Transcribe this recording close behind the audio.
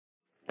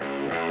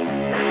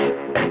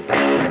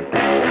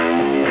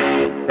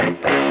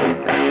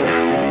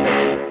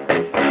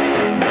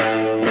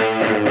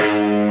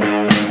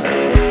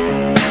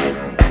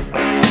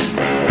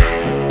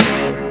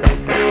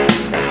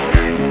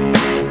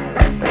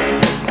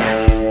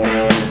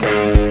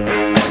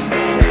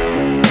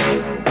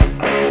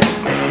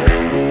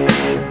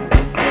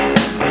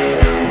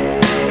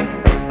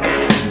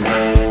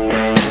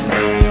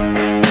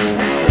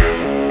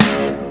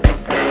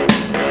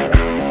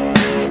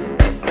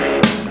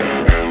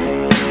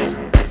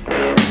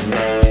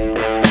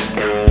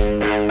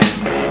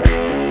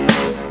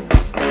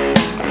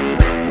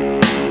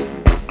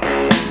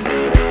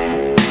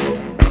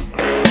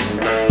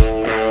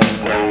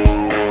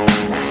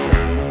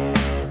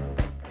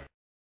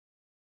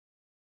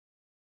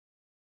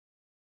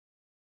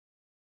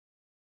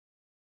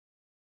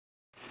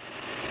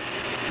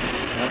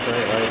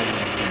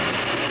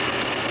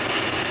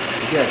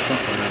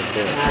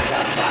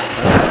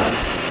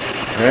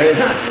Right?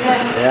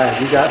 Yeah,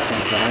 you got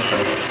something, I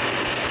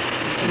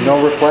think.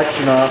 No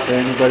reflection off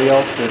anybody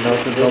else. There's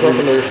There's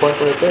nothing to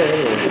reflect right there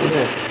anyway.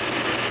 Yeah.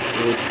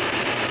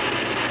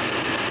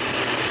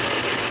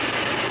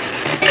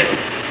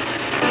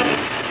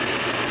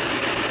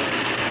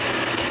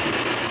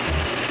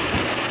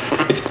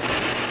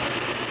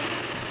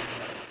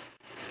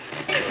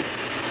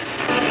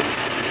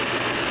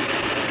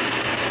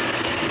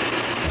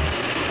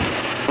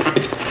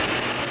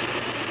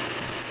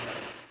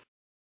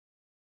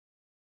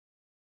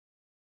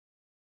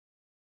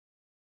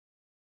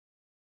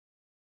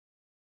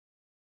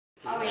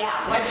 Oh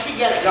yeah, once you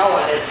get it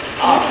going, it's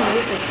awesome.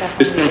 Use this stuff on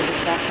the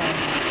stuff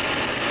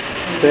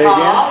and Say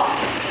again?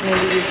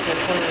 maybe use the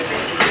colors.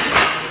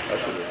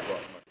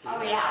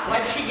 Oh yeah,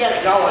 once you get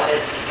it going,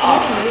 it's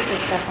awesome. Use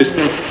this stuff on the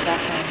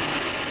stuff and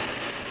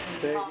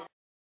Say again?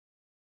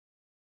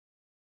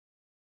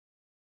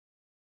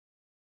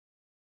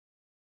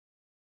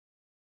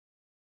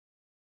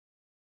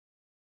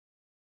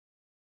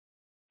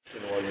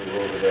 While you were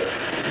over there.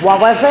 What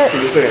was it?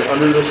 You were saying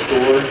under the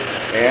store,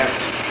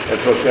 ants, and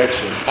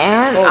protection.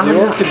 And Oh, the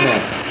orchid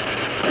man.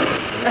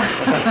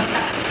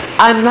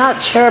 I'm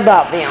not sure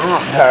about the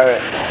ant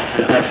part.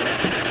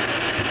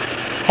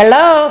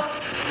 Hello?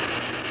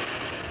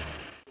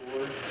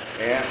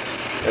 Ants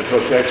and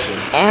protection.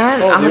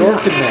 And Oh, the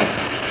orchid man.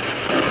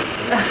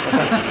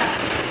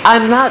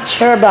 I'm not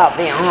sure about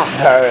the ant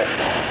part.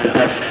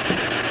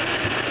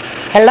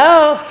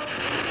 Hello?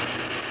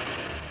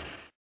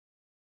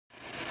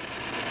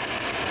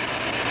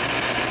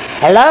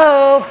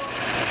 Hello?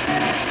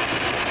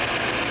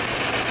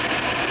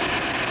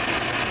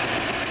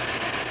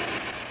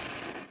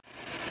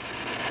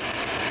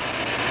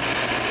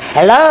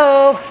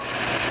 Hello?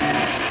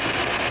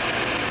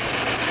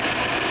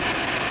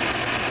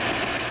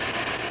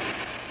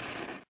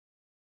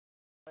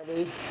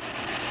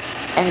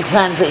 And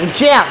cleansing.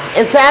 Jim,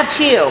 is that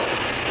you?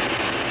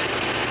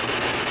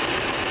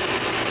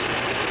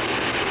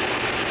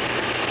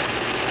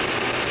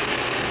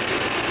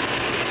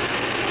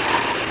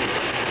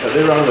 Are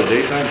they around in the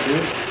daytime too?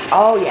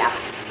 Oh yeah.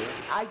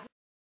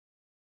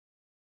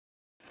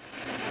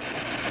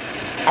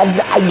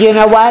 You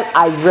know what?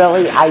 I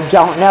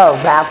don't know.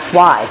 That's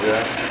why.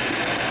 Yeah.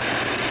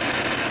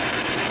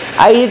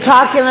 Are you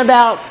talking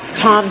about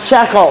Tom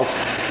Shekels?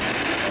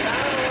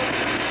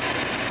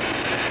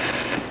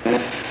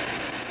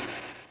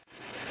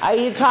 Are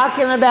you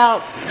talking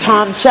about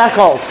Tom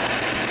Shekels?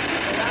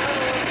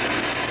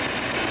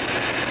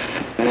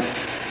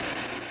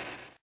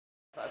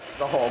 Us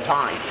the whole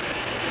time.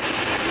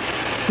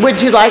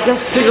 Would you like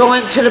us to go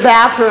into the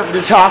bathroom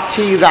to talk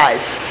to you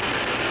guys?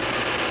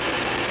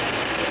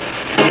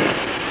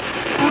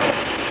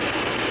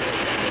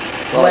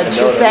 What'd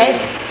you say?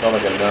 Sound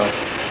like a no.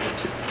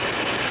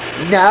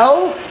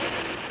 No?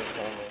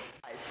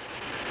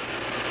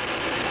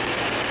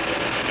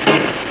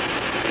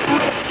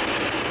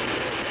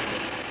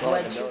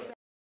 What'd you say?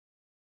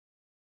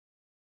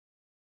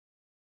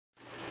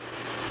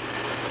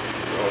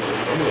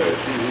 I'm gonna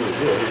see who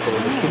it is.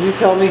 Can you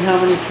tell me how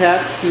many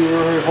cats you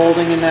were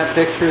holding in that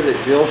picture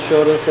that Jill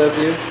showed us of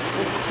you?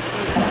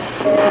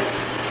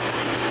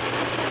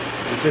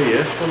 Did you say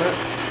yes on that?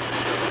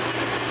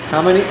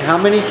 How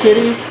many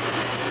kitties?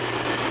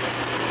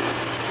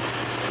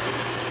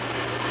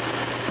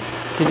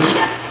 Can you?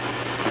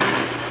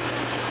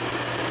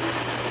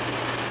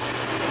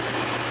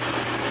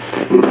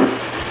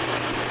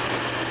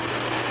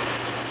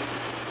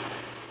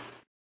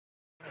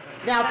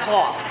 Now,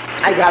 Paul,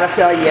 I gotta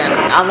fill you in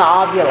on the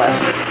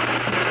Ovulus.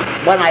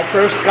 When I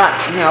first got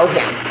to know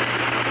him,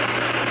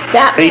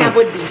 that man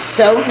would be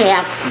so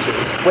nasty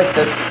with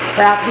the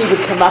crap he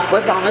would come up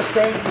with on this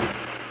thing.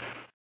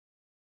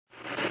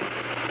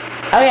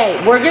 Okay,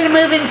 we're gonna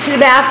move into the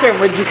bathroom.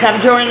 Would you come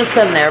join us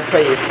in there,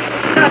 please?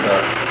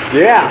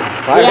 Yeah,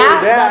 I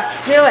heard that.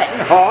 Let's do it.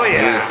 Oh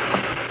yeah.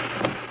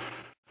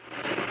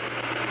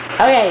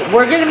 Okay,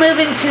 we're gonna move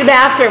into the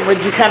bathroom.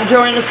 Would you come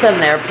join us in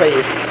there,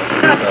 please?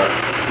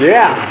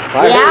 Yeah,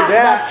 I heard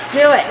that. Let's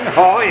do it.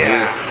 Oh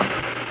yeah.